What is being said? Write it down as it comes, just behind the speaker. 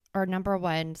or number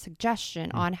one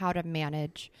suggestion on how to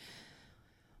manage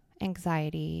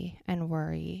anxiety and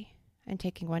worry and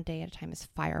taking one day at a time is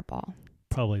Fireball.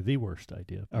 Probably the worst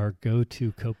idea. Our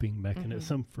go-to coping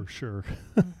mechanism for sure.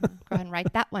 Go ahead and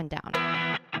write that one down.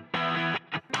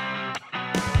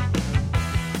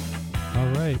 All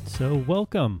right. So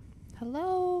welcome.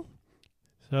 Hello.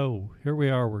 So here we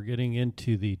are. We're getting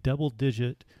into the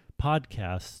double-digit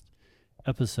podcast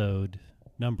episode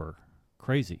number.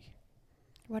 Crazy.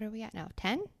 What are we at now?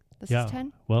 10? This Yeah. is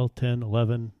 10? Well, 10,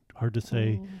 11. Hard to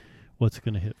say what's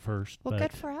going to hit first. Well, but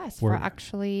good for us for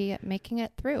actually making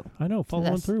it through. I know,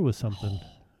 following through with something.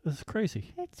 This is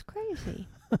crazy. It's crazy.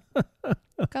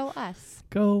 Go us.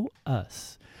 Go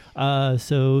us.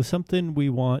 So something we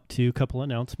want to, couple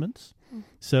announcements.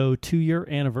 So 2-year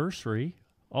anniversary,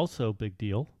 also big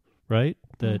deal, right?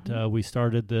 That we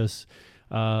started this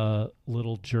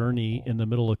little journey in the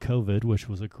middle of COVID, which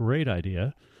was a great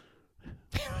idea.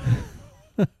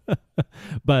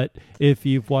 But if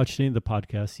you've watched any of the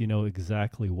podcasts, you know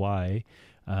exactly why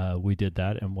we did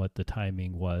that and what the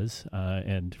timing was.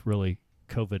 And really,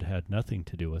 COVID had nothing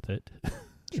to do with it.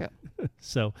 True.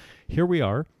 So here we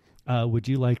are. Would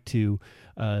you like to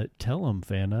tell them,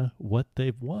 Vanna, what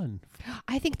they've won?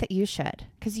 I think that you should,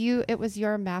 because it was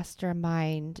your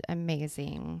mastermind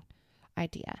amazing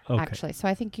idea, actually. So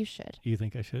I think you should. You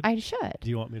think I should? I should. Do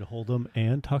you want me to hold them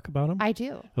and talk about them? I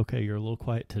do. Okay, you're a little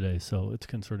quiet today, so it's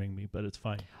concerning me, but it's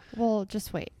fine. Well,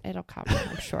 just wait. It'll come,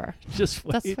 I'm sure. Just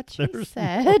wait. That's what you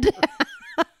said.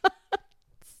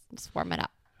 Just warm it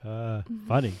up.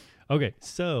 Funny. Okay,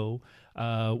 so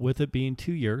with it being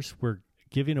 2 years, we're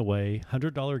giving away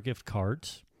 $100 gift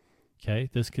cards. Okay,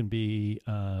 this can be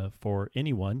for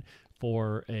anyone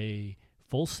for a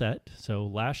full set. So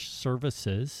lash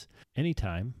services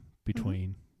anytime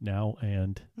between now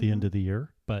and the end of the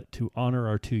year, but to honor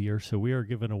our 2 years. So we are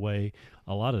giving away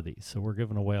a lot of these. So we're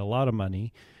giving away a lot of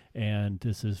money, and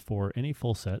this is for any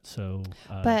full set. So,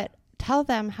 but tell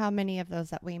them how many of those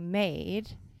that we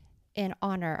made in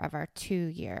honor of our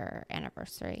 2-year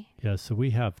anniversary. Yeah, so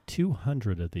we have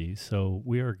 200 of these. So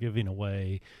we are giving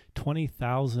away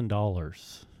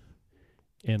 $20,000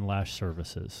 in lash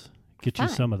services. Get you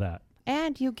some of that.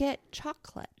 And you get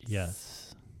chocolates.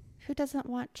 Yes. Who doesn't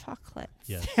want chocolates?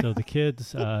 Yes. So the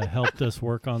kids helped us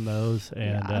work on those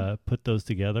and put those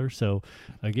together. So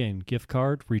again, gift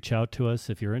card, reach out to us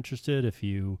if you're interested. If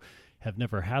you have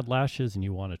never had lashes and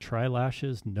you want to try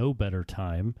lashes, no better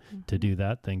time to do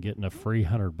that than getting a free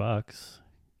 $100.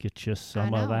 Get you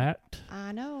some of that.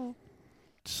 I know.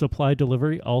 Supply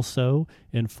delivery also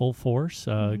in full force,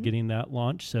 getting that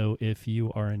launched. So if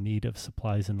you are in need of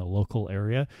supplies in the local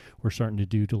area, we're starting to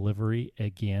do delivery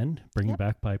again, bringing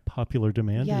back by popular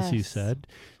demand, as you said.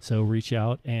 So reach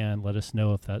out and let us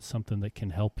know if that's something that can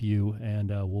help you, and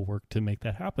we'll work to make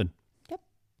that happen. Yep.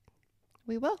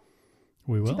 We will.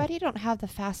 We will. Too bad you don't have the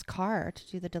fast car to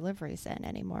do the deliveries in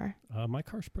anymore. My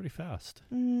car's pretty fast.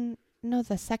 No,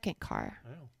 the second car. I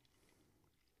know.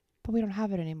 But we don't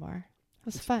have it anymore. It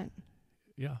was fun.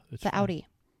 Yeah. It's the fine. Audi.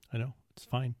 I know. It's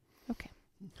fine. Okay.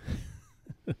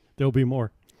 There'll be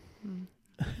more.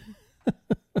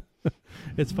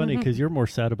 It's funny because you're more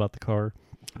sad about the car.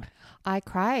 I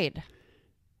cried.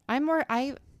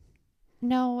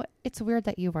 No, it's weird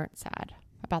that you weren't sad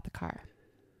about the car.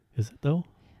 Is it though?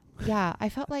 Yeah, I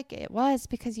felt like it was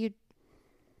because you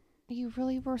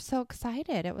really were so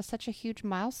excited. It was such a huge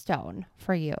milestone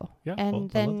for you. Yeah. And I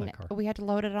love then that car. we had to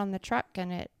load it on the truck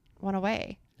and it went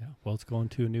away. Yeah. Well, it's going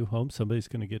to a new home. Somebody's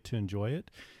going to get to enjoy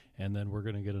it. And then we're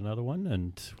going to get another one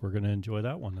and we're going to enjoy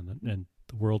that one. And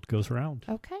the world goes around.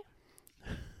 Okay.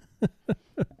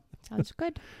 Sounds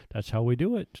good. That's how we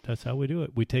do it.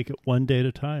 We take it one day at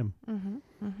a time.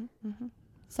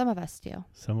 Some of us do.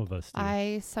 Some of us do.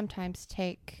 I sometimes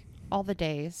take all the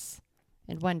days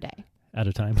in one day. At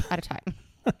a time. At a time.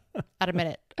 At a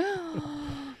minute.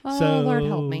 Oh, So, Lord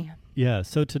help me. Yeah.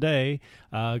 So today,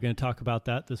 I'm going to talk about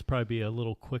that. This will probably be a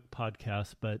little quick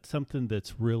podcast, but something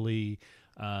that's really,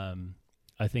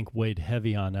 I think, weighed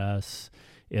heavy on us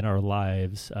in our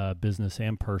lives, business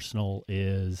and personal,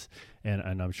 is,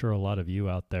 and I'm sure a lot of you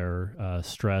out there,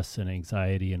 stress and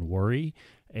anxiety and worry,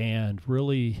 and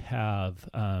really have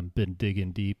been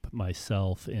digging deep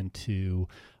myself into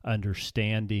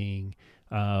understanding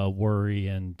worry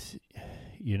and,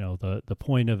 you know, the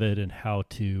point of it and how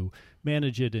to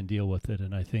manage it and deal with it.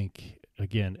 And I think,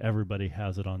 again, everybody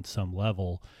has it on some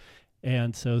level.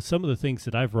 And so some of the things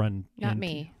that I've run Not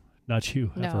me. Not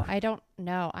you. No, ever. I don't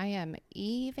know. I am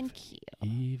even keel.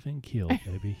 Even keel,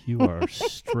 baby. You are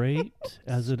straight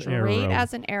as an arrow. Straight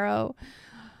as an arrow.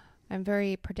 I'm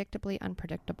very predictably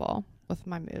unpredictable with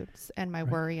my moods and my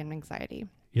worry and anxiety.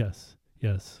 Yes.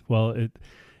 Yes. Well,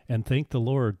 and thank the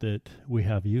Lord that we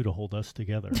have you to hold us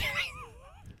together.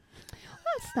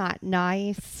 That's not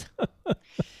nice.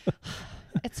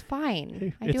 It's fine.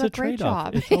 Hey, I it's do a a great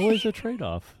trade-off. job. It's always a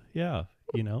trade-off. Yeah.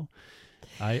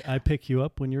 I pick you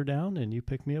up when you're down and you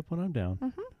pick me up when I'm down.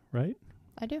 Mm-hmm. Right?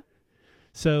 I do.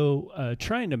 So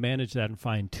trying to manage that and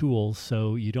find tools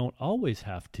so you don't always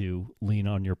have to lean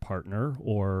on your partner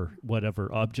or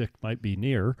whatever object might be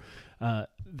near.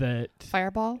 That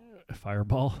Fireball?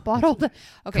 Bottled. Okay,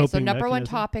 so Coping number one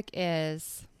mechanism. topic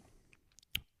is,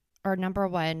 or number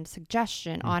one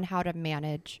suggestion on how to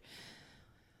manage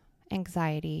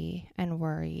anxiety and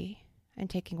worry and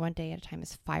taking one day at a time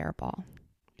is Fireball.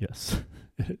 Yes.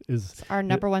 It is It's our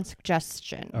number one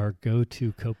suggestion. our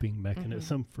go-to coping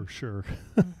mechanism for sure.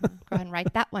 Go ahead and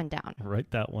write that one down. Write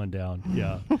that one down.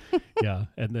 Yeah. Yeah.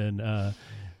 And then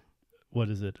what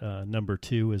is it? Number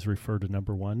 2 is refer to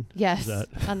number 1. Yes. Is that-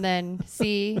 And then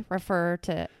C, refer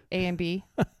to A and B.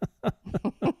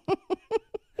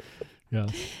 Yeah.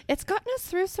 It's gotten us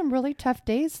through some really tough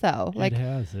days, though. Like, it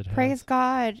has. praise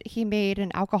God, he made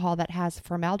an alcohol that has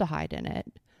formaldehyde in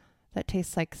it that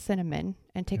tastes like cinnamon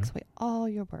and takes away all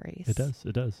your worries. It does.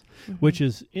 Mm-hmm. Which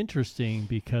is interesting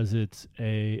because it's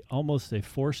almost a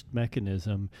forced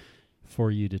mechanism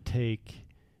for you to take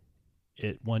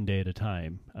it one day at a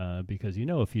time. Because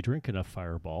if you drink enough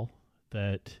Fireball,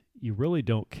 that you really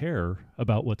don't care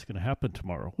about what's going to happen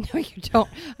tomorrow. No, you don't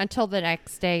until the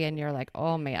next day, and you're like,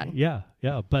 oh man. Yeah.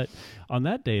 But on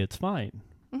that day, it's fine.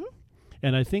 Mm-hmm.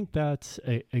 And I think that's,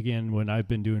 again, when I've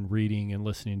been doing reading and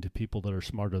listening to people that are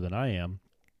smarter than I am,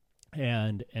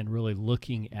 and really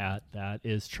looking at that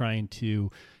is trying to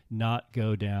not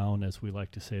go down, as we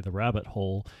like to say, the rabbit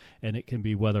hole. And it can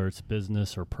be whether it's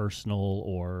business or personal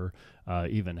or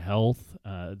even health,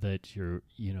 that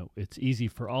it's easy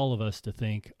for all of us to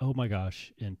think, oh my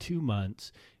gosh, in 2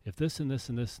 months, if this and this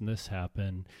and this and this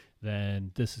happen,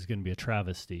 then this is going to be a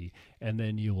travesty. And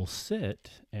then you will sit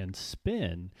and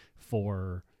spin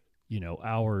for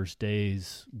hours,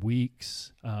 days,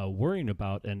 weeks, worrying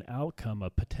about an outcome, a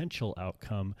potential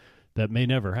outcome that may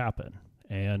never happen.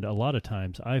 And a lot of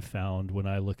times I've found when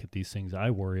I look at these things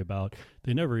I worry about,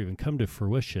 they never even come to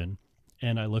fruition.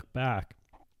 And I look back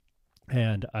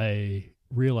and I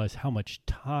realize how much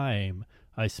time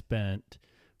I spent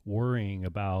worrying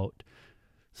about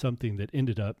something that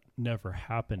ended up never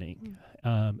happening.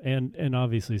 And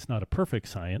obviously it's not a perfect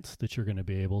science that you're going to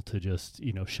be able to just,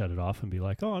 shut it off and be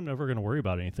like, oh, I'm never going to worry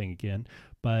about anything again.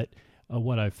 But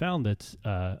what I found that's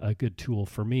a good tool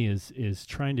for me is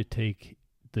trying to take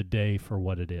the day for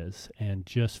what it is and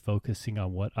just focusing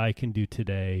on what I can do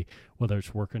today, whether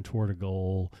it's working toward a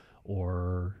goal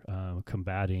or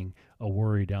combating a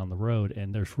worry down the road.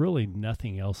 And there's really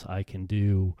nothing else I can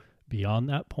do beyond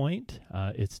that point.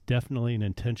 It's definitely an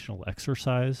intentional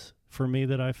exercise for me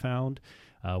that I found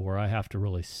where I have to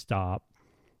really stop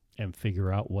and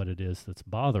figure out what it is that's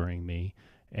bothering me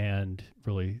and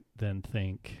really then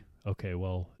think, okay,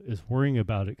 well, is worrying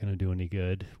about it going to do any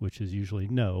good? Which is usually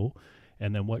no.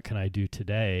 And then what can I do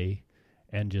today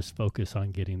and just focus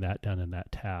on getting that done in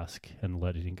that task and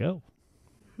letting it go.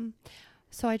 Mm-hmm.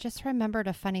 So I just remembered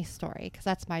a funny story because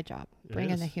that's my job,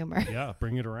 bringing the humor. Yeah,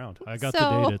 bring it around. I got the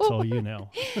data. It's all you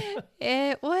now.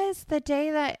 It was the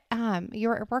day that you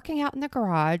were working out in the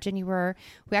garage and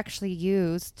we actually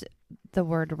used the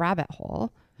word rabbit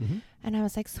hole. Mm-hmm. And I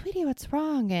was like, sweetie, what's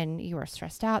wrong? And you were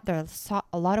stressed out. There was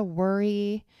a lot of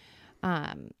worry.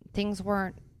 Things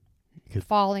weren't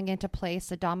falling into place.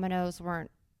 The dominoes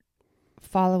weren't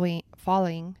falling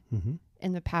mm-hmm.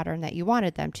 in the pattern that you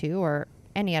wanted them to or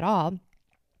any at all.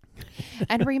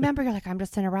 And remember, you're like, I'm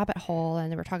just in a rabbit hole.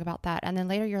 And we're talking about that. And then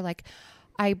later you're like,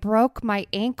 I broke my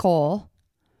ankle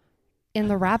in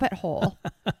the rabbit hole.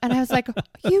 And I was like,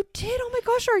 you did? Oh my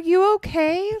gosh, are you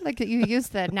okay? Like you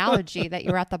used the analogy that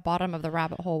you were at the bottom of the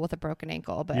rabbit hole with a broken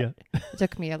ankle. But it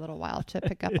took me a little while to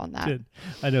pick up on that. Did.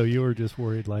 I know you were just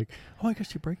worried like, oh my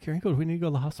gosh, you break your ankle. Do we need to go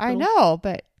to the hospital? I know,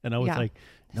 but. And I was like,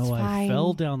 no, I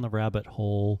fell down the rabbit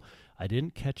hole. I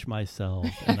didn't catch myself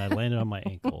and I landed on my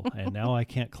ankle and now I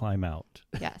can't climb out.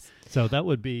 Yes. So that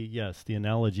would be, the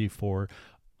analogy for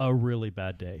a really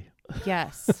bad day.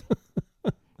 Yes.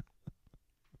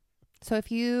 So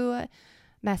if you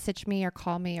message me or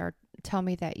call me or tell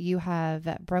me that you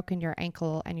have broken your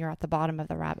ankle and you're at the bottom of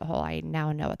the rabbit hole, I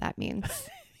now know what that means.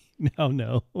 Now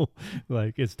know.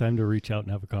 Like it's time to reach out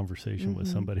and have a conversation mm-hmm. with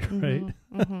somebody, right?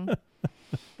 Mm-hmm.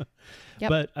 Yep.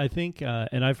 But I think,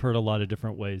 and I've heard a lot of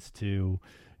different ways to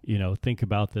think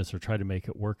about this or try to make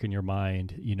it work in your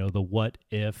mind, the what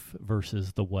if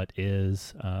versus the what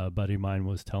is. A buddy of mine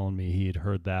was telling me he had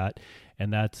heard that.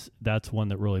 And that's one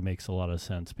that really makes a lot of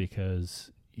sense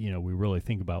because, we really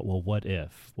think about, well, what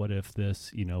if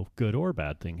this, good or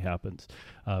bad thing happens,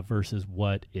 versus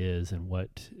what is and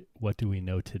what do we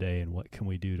know today and what can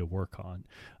we do to work on?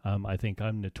 I think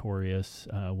I'm notorious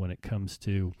when it comes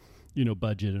to,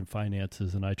 budget and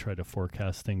finances, and I try to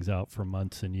forecast things out for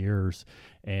months and years.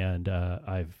 And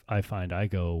I find I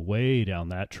go way down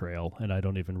that trail and I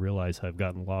don't even realize I've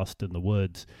gotten lost in the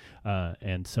woods.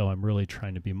 And so I'm really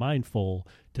trying to be mindful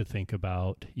to think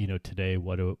about, today,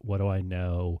 what do I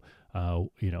know?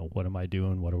 What am I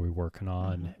doing? What are we working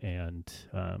on? And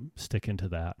sticking to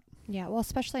that. Yeah. Well,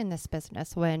 especially in this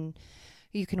business when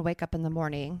you can wake up in the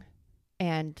morning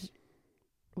and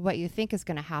what you think is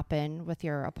going to happen with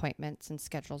your appointments and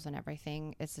schedules and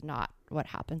everything is not what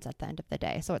happens at the end of the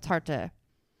day. So it's hard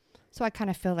so I kind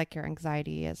of feel like your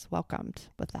anxiety is welcomed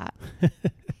with that.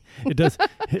 It does.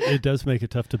 It does make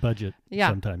it tough to budget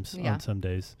sometimes Yeah. on some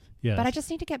days. Yeah. But I just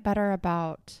need to get better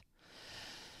about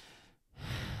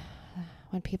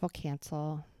when people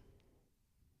cancel.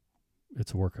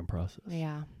 It's a work in process.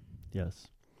 Yeah. Yes.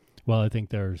 Well, I think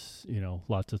there's,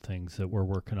 lots of things that we're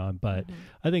working on, but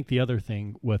I think the other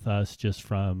thing with us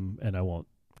and I won't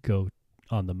go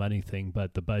on the money thing,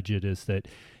 but the budget is that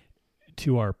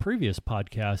to our previous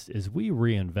podcast is we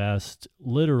reinvest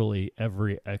literally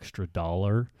every extra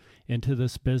dollar into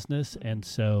this business. And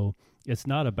so it's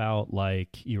not about,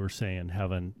 like you were saying,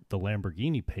 having the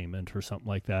Lamborghini payment or something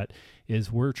like that.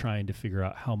 Is we're trying to figure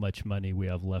out how much money we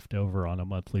have left over on a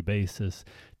monthly basis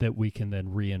that we can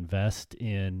then reinvest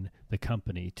in the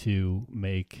company to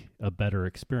make a better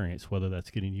experience, whether that's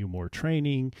getting you more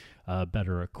training,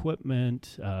 better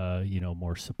equipment,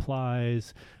 more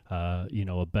supplies,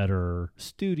 a better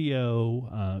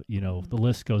studio, the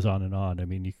list goes on and on. I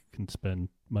mean, you can spend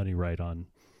money right on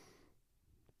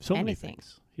so many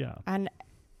things. Yeah. And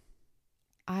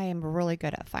I am really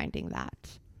good at finding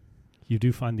that. You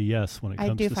do find the yes when it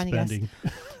comes to spending.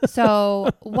 Yes. So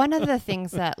one of the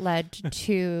things that led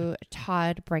to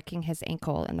Todd breaking his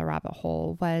ankle in the rabbit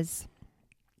hole was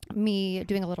me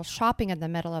doing a little shopping in the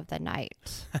middle of the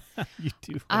night. You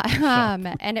do.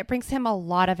 And it brings him a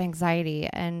lot of anxiety,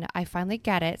 and I finally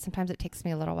get it. Sometimes it takes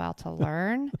me a little while to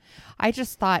learn. I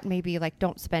just thought maybe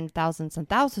don't spend thousands and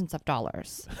thousands of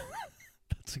dollars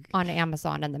on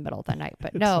Amazon in the middle of the night,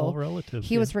 but it's no, all relative,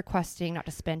 he was requesting not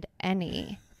to spend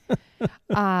any.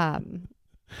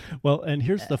 Well, and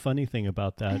here's the funny thing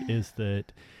about that is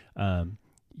that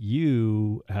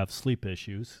you have sleep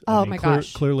issues. My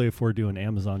gosh. Clearly, if we're doing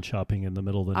Amazon shopping in the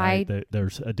middle of the night,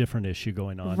 there's a different issue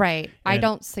going on. Right. I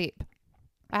don't sleep.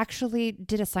 I actually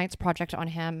did a science project on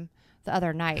him the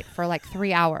other night for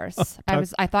 3 hours.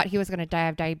 I thought he was going to die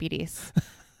of diabetes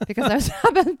because I was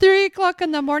up at 3 o'clock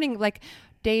in the morning,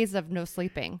 days of no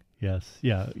sleeping. Yes.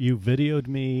 Yeah. You videoed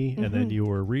me and then you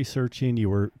were researching, you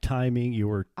were timing, you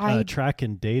were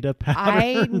tracking data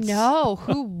patterns. I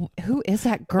know. Who is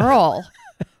that girl?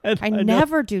 I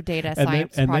never do data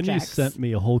science projects. And then you sent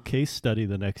me a whole case study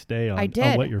the next day on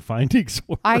what your findings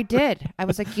were. I did. I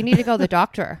was like, you need to go to the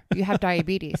doctor. You have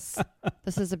diabetes.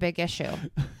 This is a big issue.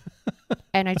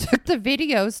 And I took the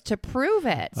videos to prove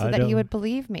it so that he would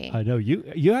believe me. I know.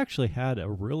 You actually had a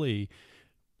really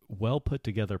well put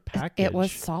together package. It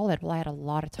was solid. Well, I had a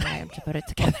lot of time to put it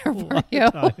together for you.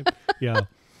 Yeah.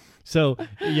 So,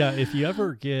 if you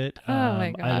ever get... oh,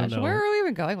 my gosh. I don't know. Where are we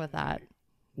even going with that?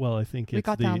 Well, I think it's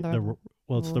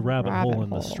it's the rabbit hole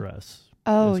and the stress.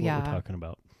 Oh, is yeah. what we're talking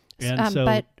about. And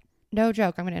but no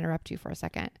joke. I'm going to interrupt you for a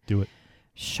second. Do it.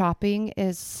 Shopping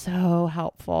is so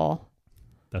helpful.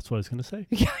 That's what I was going to say.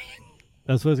 Yeah.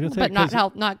 That's what I was going to say.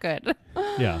 But not good.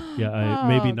 Yeah.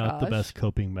 Maybe not the best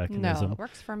coping mechanism. No, it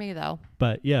works for me though.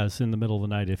 But yes, in the middle of the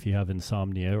night, if you have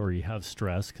insomnia or you have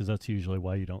stress, because that's usually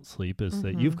why you don't sleep, is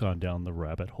that you've gone down the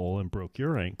rabbit hole and broke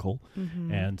your ankle.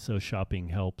 And so shopping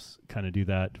helps kind of do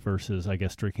that versus, I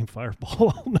guess, drinking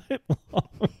Fireball all night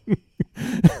long.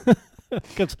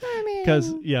 Because,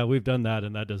 we've done that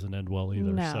and that doesn't end well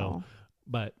either. No. So,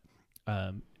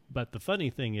 but the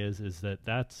funny thing is that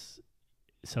that's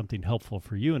something helpful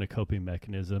for you in a coping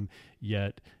mechanism,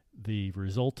 yet the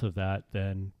result of that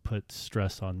then puts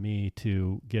stress on me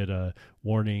to get a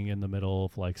warning in the middle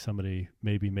of somebody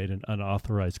maybe made an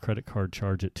unauthorized credit card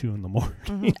charge at 2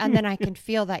 a.m. And then I can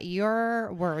feel that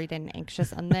you're worried and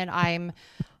anxious, and then I'm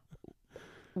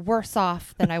worse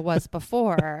off than I was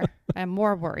before. I'm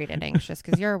more worried and anxious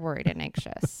because you're worried and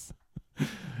anxious.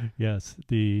 Yes.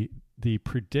 The the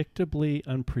predictably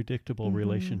unpredictable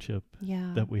relationship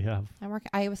that we have.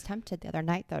 I was tempted the other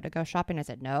night, though, to go shopping. I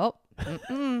said, nope,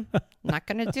 not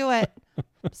going to do it.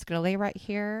 I'm just going to lay right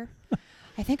here.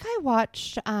 I think I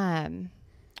watched,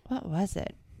 what was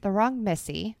it? The Wrong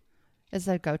Missy is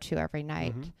a go-to every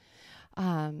night.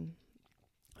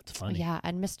 That's funny. Yeah,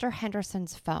 and Mr.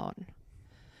 Henderson's Phone.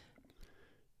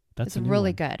 That's it's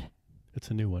really good. It's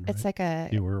a new one, It's right? like a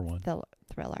newer one.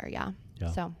 Thriller, yeah.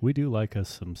 Yeah. So we do like us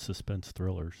some suspense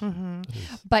thrillers.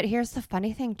 But here's the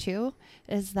funny thing too,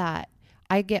 is that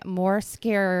I get more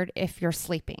scared if you're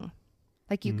sleeping.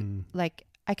 Like like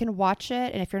I can watch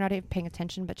it, and if you're not even paying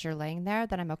attention, but you're laying there,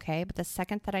 then I'm okay. But the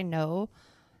second that I know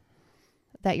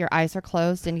that your eyes are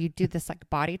closed and you do this like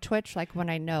body twitch, like when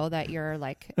I know that you're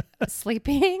like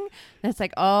sleeping, it's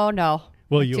like, oh no.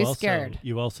 Well, I'm too scared.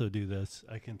 You also do this.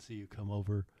 I can see you come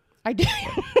over. I did.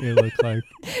 You look like.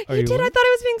 You did. I thought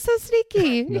I was being so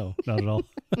sneaky. No, not at all.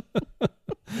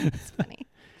 It's funny.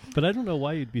 But I don't know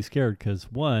why you'd be scared,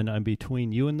 because one, I'm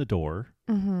between you and the door,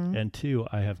 and two,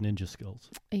 I have ninja skills.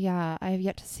 Yeah, I have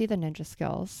yet to see the ninja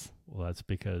skills. Well, that's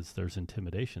because there's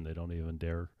intimidation. They don't even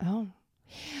dare. Oh.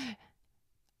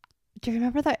 Do you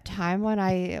remember that time when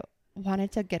I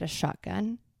wanted to get a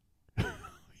shotgun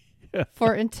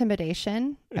for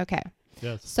intimidation? Okay.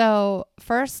 Yes. So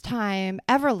first time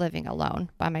ever living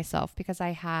alone by myself, because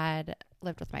I had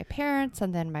lived with my parents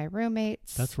and then my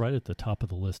roommates. That's right at the top of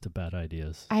the list of bad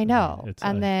ideas. I know.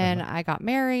 I got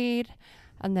married,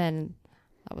 and then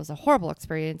that was a horrible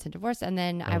experience and divorce. And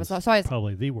then I was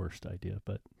probably the worst idea,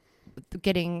 but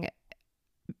getting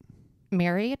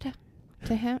married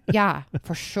to him. Yeah,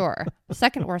 for sure. The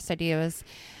second worst idea was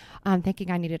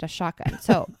thinking I needed a shotgun.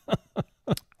 So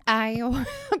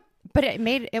but it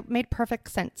made perfect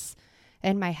sense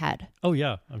in my head. Oh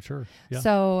yeah, I'm sure. Yeah.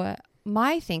 So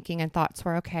my thinking and thoughts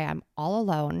were, okay, I'm all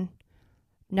alone,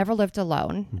 never lived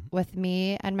alone with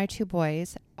me and my two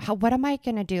boys. What am I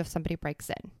going to do if somebody breaks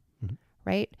in?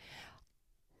 Right?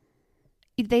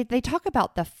 They talk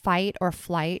about the fight or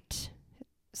flight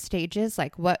stages,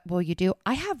 like what will you do?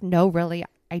 I have no really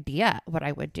idea what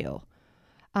I would do.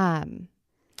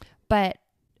 But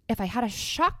if I had a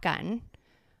shotgun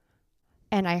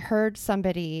and I heard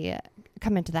somebody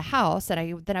come into the house,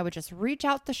 and then I would just reach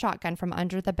out the shotgun from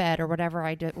under the bed or whatever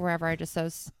I did, wherever I just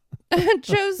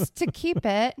chose to keep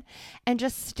it, and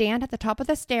just stand at the top of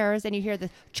the stairs, and you hear the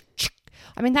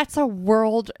I mean, that's a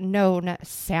world known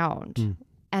sound.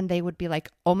 And they would be like,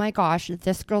 oh my gosh,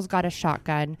 this girl's got a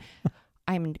shotgun.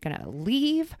 I'm going to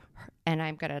leave, and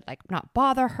I'm going to like not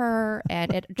bother her.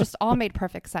 And it just all made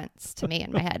perfect sense to me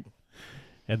in my head.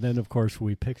 And then, of course,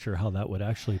 we picture how that would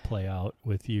actually play out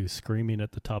with you screaming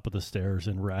at the top of the stairs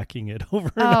and racking it over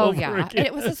and over again. And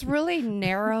it was this really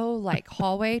narrow, like,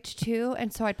 hallway, too.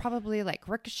 And so I'd probably, like,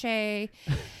 ricochet.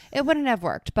 It wouldn't have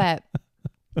worked. But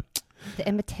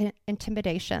the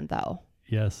intimidation, though.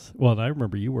 Yes. Well, and I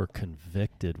remember you were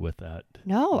convicted with that.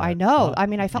 No, I know. I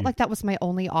mean, I felt like that was my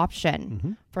only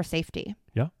option for safety.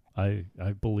 Yeah. I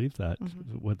believe that.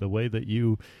 With the way that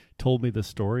you told me the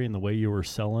story and the way you were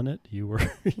selling it, you were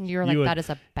like, that is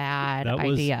a bad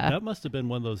idea. That must have been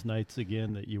one of those nights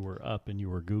again that you were up and you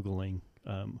were Googling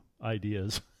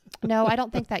ideas. No, I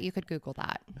don't think that you could Google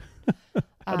that.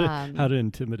 How to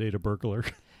intimidate a burglar.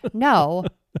 No.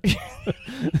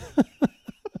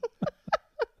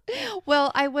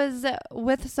 Well, I was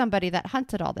with somebody that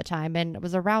hunted all the time and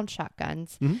was around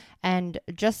shotguns, and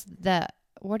just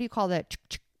what do you call the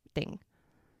thing?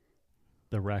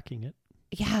 The racking it?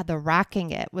 Yeah, the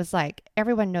racking it was like,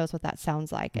 everyone knows what that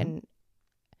sounds like. And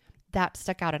that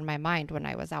stuck out in my mind when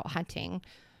I was out hunting.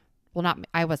 Well,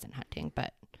 I wasn't hunting,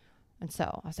 and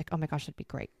so I was like, oh my gosh, that'd be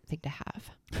a great thing to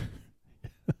have.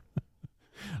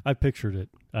 I pictured it.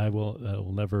 That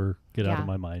will never get out of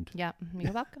my mind. Yeah,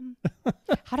 you're welcome.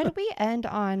 How did we end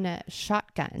on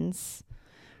shotguns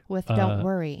with Don't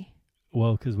Worry?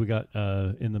 Well, because we got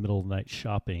in the middle of the night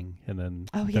shopping, and then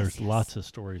there's lots of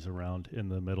stories around in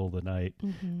the middle of the night,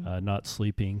 not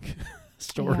sleeping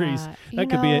stories. Yeah.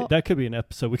 That could be an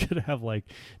episode. We could have like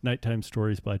nighttime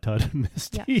stories by Todd and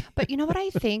Misty. Yeah. But you know what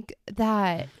I think,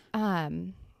 that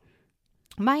my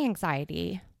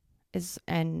anxiety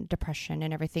and depression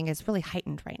and everything is really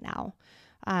heightened right now.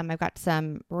 I've got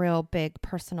some real big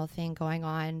personal thing going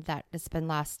on that has been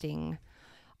lasting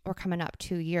or coming up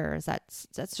 2 years.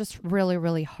 That's just really,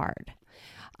 really hard.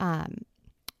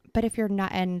 But if you're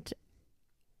not, and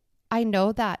I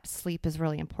know that sleep is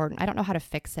really important. I don't know how to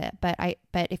fix it, but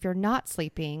if you're not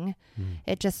sleeping,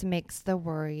 it just makes the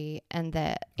worry and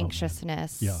the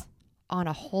anxiousness on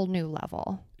a whole new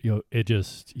level.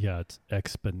 It's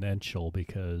exponential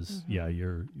because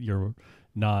you're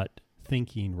not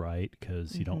thinking right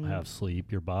because you don't have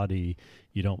sleep. Your body,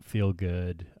 you don't feel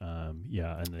good. And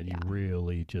then you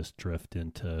really just drift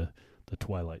into the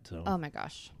twilight zone. Oh my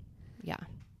gosh. Yeah.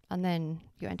 And then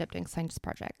you end up doing science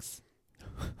projects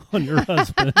on your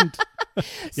husband.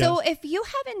 So if you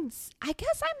haven't, I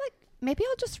guess I'm like, maybe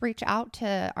I'll just reach out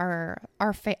to our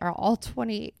all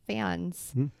 28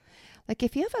 fans. Like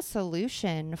if you have a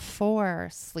solution for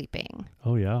sleeping.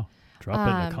 Oh yeah. Drop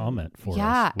it in a comment for us.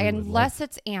 Yeah. Unless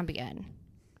it's Ambien.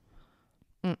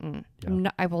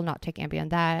 I will not take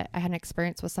Ambien. I had an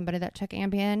experience with somebody that took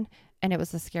Ambien and it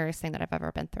was the scariest thing that I've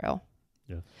ever been through.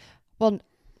 Yeah. Well,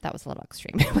 that was a little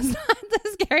extreme. It was not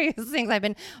the scariest things I've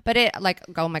been, but it like,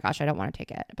 oh my gosh, I don't want to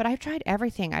take it. But I've tried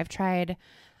everything. I've tried,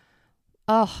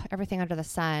 everything under the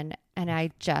sun. And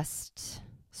I just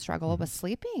struggle with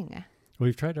sleeping.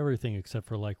 We've tried everything except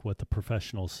for like what the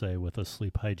professionals say with a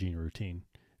sleep hygiene routine.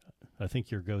 I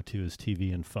think your go-to is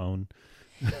TV and phone.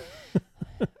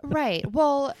 Right.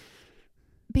 Well,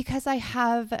 because I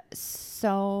have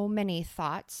so many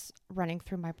thoughts running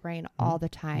through my brain all the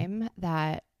time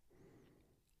that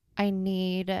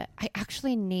I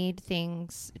actually need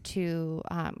things to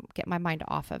get my mind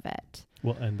off of it.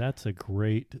 Well, and that's a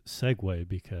great segue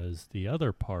because the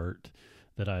other part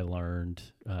that I learned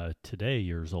today,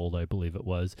 years old, I believe it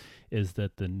was, is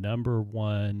that the number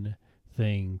one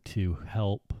thing to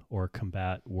help or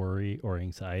combat worry or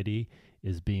anxiety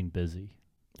is being busy.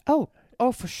 Oh,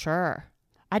 for sure.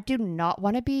 I do not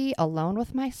want to be alone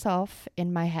with myself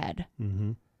in my head.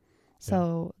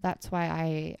 So that's why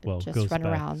I just run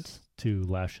around. To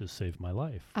Lashes Saved My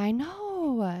Life. I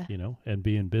know. And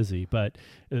being busy. But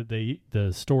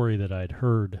the story that I'd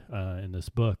heard in this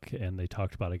book, and they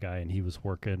talked about a guy, and he was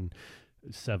working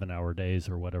 7-hour days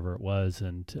or whatever it was,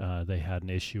 and they had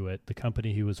an issue at the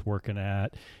company he was working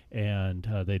at, and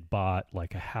they'd bought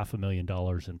like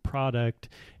 $500,000 in product,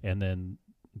 and then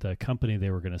the company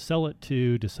they were going to sell it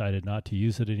to decided not to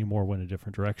use it anymore, went a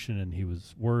different direction, and he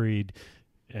was worried,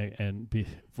 and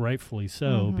rightfully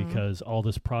so, because all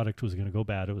this product was going to go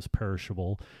bad. It was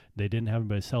perishable. They didn't have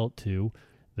anybody to sell it to.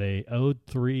 They owed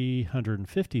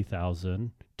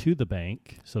 $350,000 to the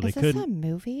bank, so they couldn't. Is this a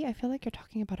movie? I feel like you're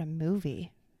talking about a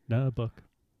movie. No, a book.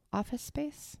 Office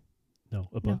Space? No,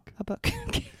 a book. No, a book.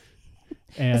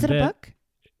 And is it a book?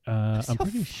 I'm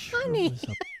pretty sure it was a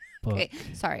book. Okay,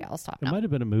 sorry, I'll stop now. It might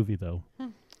have been a movie, though.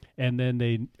 And then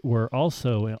they were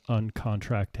also on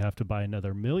contract to have to buy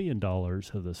another $1 million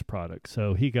of this product.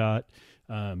 So he got,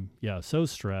 so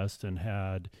stressed and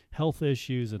had health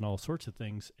issues and all sorts of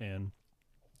things. And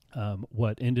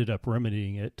what ended up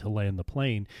remedying it to land the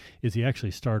plane is he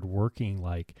actually started working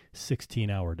like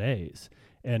 16-hour days,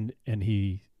 and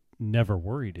he never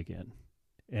worried again.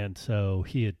 And so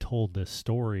he had told this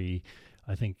story,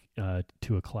 I think,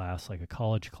 to a class, like a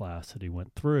college class that he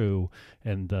went through,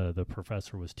 and the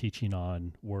professor was teaching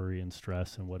on worry and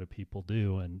stress and what do people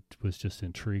do, and was just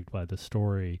intrigued by the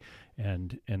story,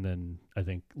 and then I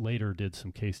think later did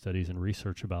some case studies and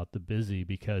research about the busy,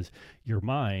 because your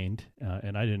mind,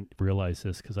 and I didn't realize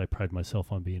this because I pride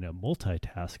myself on being a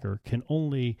multitasker, can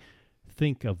only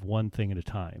think of one thing at a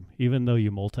time. Even though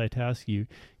you multitask,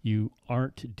 you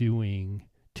aren't doing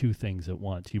two things at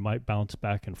once. You might bounce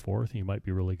back and forth, and you might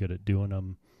be really good at doing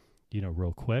them,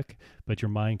 real quick, but your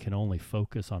mind can only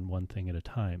focus on one thing at a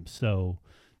time. So,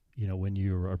 when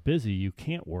you are busy, you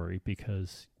can't worry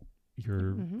because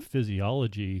your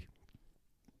physiology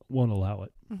won't allow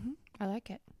it. I like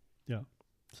it. Yeah.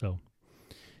 So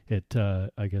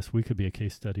I guess we could be a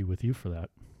case study with you for that.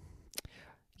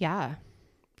 Yeah.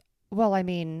 Well, I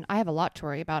mean, I have a lot to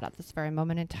worry about at this very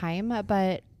moment in time,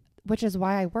 but which is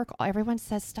why I work. Everyone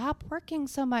says, stop working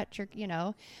so much,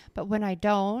 but when I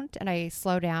don't and I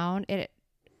slow down, the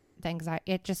anxiety,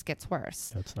 it just gets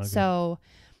worse. That's not so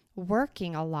good.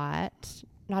 Working a lot,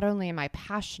 not only am I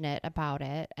passionate about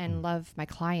it and love my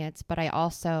clients, but I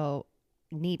also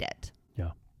need it.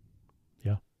 Yeah.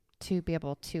 Yeah. To be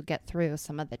able to get through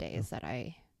some of the days that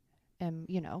I am,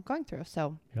 going through.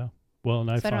 So, yeah. Well,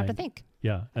 and I don't have to think.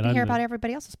 Yeah. And I hear about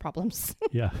everybody else's problems.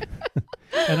 Yeah.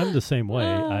 And I'm the same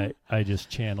way. I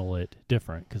just channel it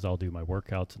different because I'll do my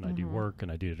workouts and I do work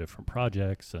and I do different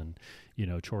projects and,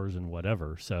 chores and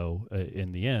whatever. So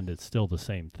in the end, it's still the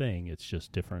same thing. It's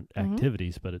just different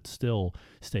activities, but it's still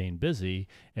staying busy.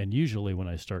 And usually when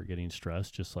I start getting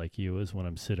stressed, just like you, is when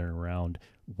I'm sitting around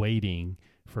waiting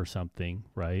for something,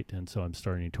 right? And so I'm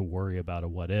starting to worry about a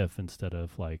what if instead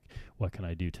of like, what can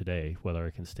I do today? Whether I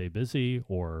can stay busy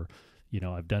or,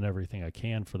 I've done everything I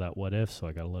can for that what if, so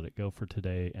I got to let it go for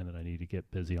today, and then I need to get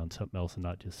busy on something else and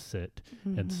not just sit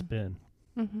and spin.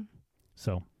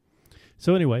 So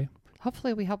anyway,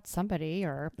 Hopefully we helped somebody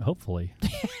or. Hopefully.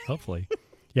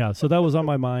 Yeah. So that was on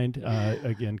my mind,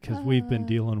 again, because we've been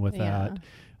dealing with that.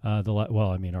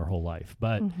 Our whole life,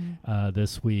 but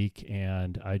this week,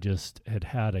 and I just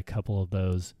had a couple of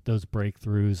those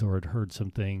breakthroughs, or had heard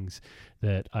some things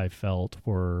that I felt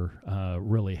were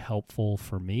really helpful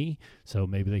for me. So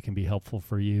maybe they can be helpful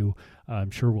for you.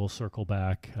 I'm sure we'll circle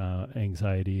back.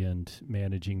 Anxiety and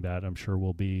managing that, I'm sure,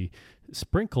 will be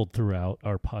sprinkled throughout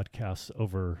our podcasts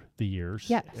over the years.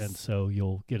 Yes. And so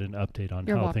you'll get an update on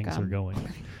You're how welcome. things are going.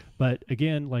 But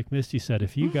again, like Misty said,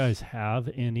 if you guys have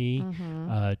any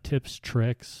tips,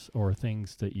 tricks, or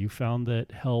things that you found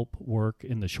that help work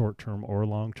in the short term or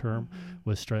long term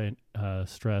with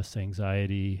stress,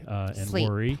 anxiety, and Sleep.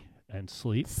 worry and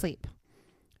sleep.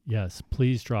 Yes,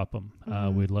 please drop them.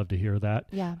 We'd love to hear that.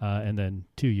 Yeah. And then,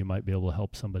 too, you might be able to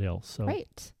help somebody else. So,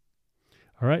 Right.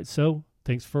 All right. So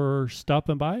thanks for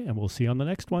stopping by, and we'll see you on the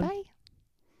next one. Bye.